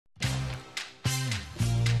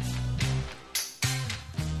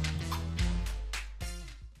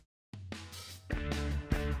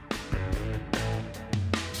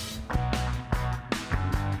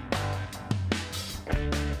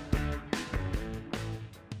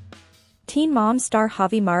Teen Mom star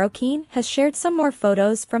Javi Marroquin has shared some more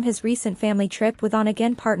photos from his recent family trip with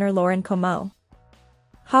on-again partner Lauren Comeau.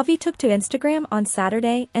 Javi took to Instagram on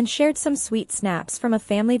Saturday and shared some sweet snaps from a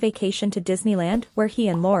family vacation to Disneyland where he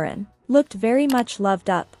and Lauren looked very much loved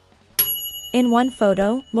up. In one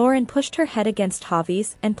photo, Lauren pushed her head against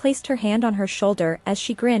Javi's and placed her hand on her shoulder as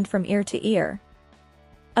she grinned from ear to ear.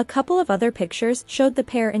 A couple of other pictures showed the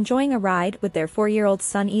pair enjoying a ride with their 4-year-old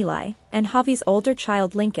son Eli and Javi's older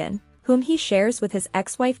child Lincoln, whom he shares with his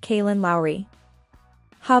ex-wife Kaylin Lowry.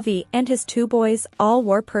 Javi and his 2 boys all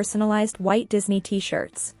wore personalized white Disney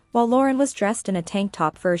t-shirts, while Lauren was dressed in a tank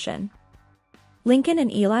top version. Lincoln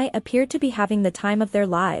and Eli appeared to be having the time of their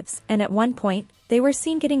lives, and at one point, they were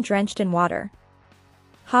seen getting drenched in water.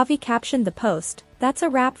 Javi captioned the post, "That's a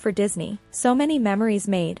wrap for Disney, so many memories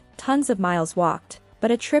made, tons of miles walked, but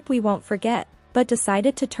a trip we won't forget," but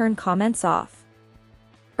decided to turn comments off.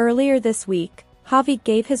 Earlier this week, Javi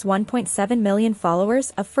gave his 1.7 million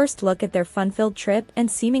followers a first look at their fun-filled trip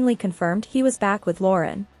and seemingly confirmed he was back with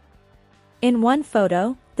Lauren. In one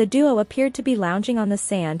photo, the duo appeared to be lounging on the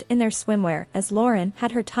sand in their swimwear as Lauren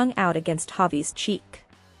had her tongue out against Javi's cheek.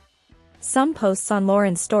 Some posts on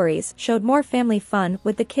Lauren's stories showed more family fun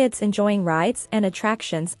with the kids enjoying rides and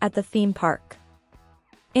attractions at the theme park.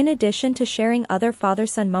 In addition to sharing other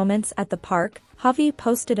father-son moments at the park, Javi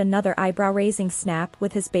posted another eyebrow-raising snap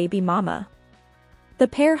with his baby mama. The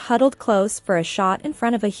pair huddled close for a shot in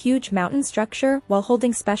front of a huge mountain structure while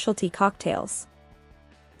holding specialty cocktails.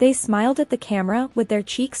 They smiled at the camera with their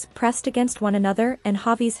cheeks pressed against one another and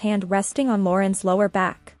Javi's hand resting on Lauren's lower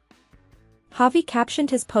back. Javi captioned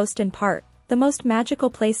his post in part, "The most magical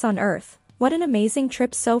place on earth, what an amazing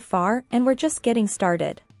trip so far, and we're just getting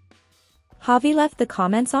started." Javi left the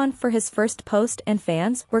comments on for his first post and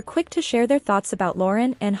fans were quick to share their thoughts about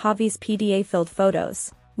Lauren and Javi's PDA-filled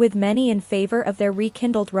photos, with many in favor of their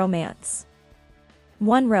rekindled romance.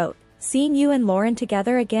 One wrote, "Seeing you and Lauren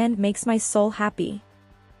together again makes my soul happy."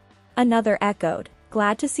 Another echoed,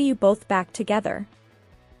 "Glad to see you both back together.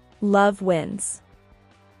 Love wins."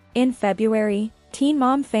 In February, Teen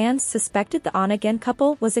Mom fans suspected the on-again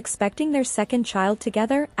couple was expecting their second child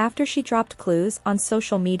together after she dropped clues on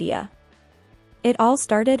social media. It all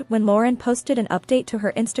started when Lauren posted an update to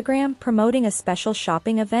her Instagram promoting a special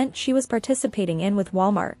shopping event she was participating in with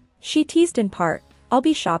Walmart. She teased in part, "I'll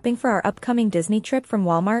be shopping for our upcoming Disney trip from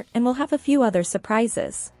Walmart and we'll have a few other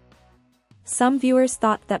surprises." Some viewers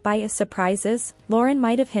thought that by surprises, Lauren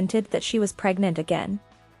might have hinted that she was pregnant again.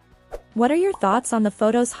 What are your thoughts on the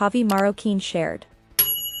photos Javi Marroquin shared?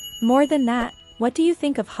 More than that, what do you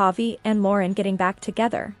think of Javi and Lauren getting back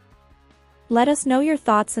together? Let us know your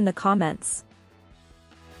thoughts in the comments.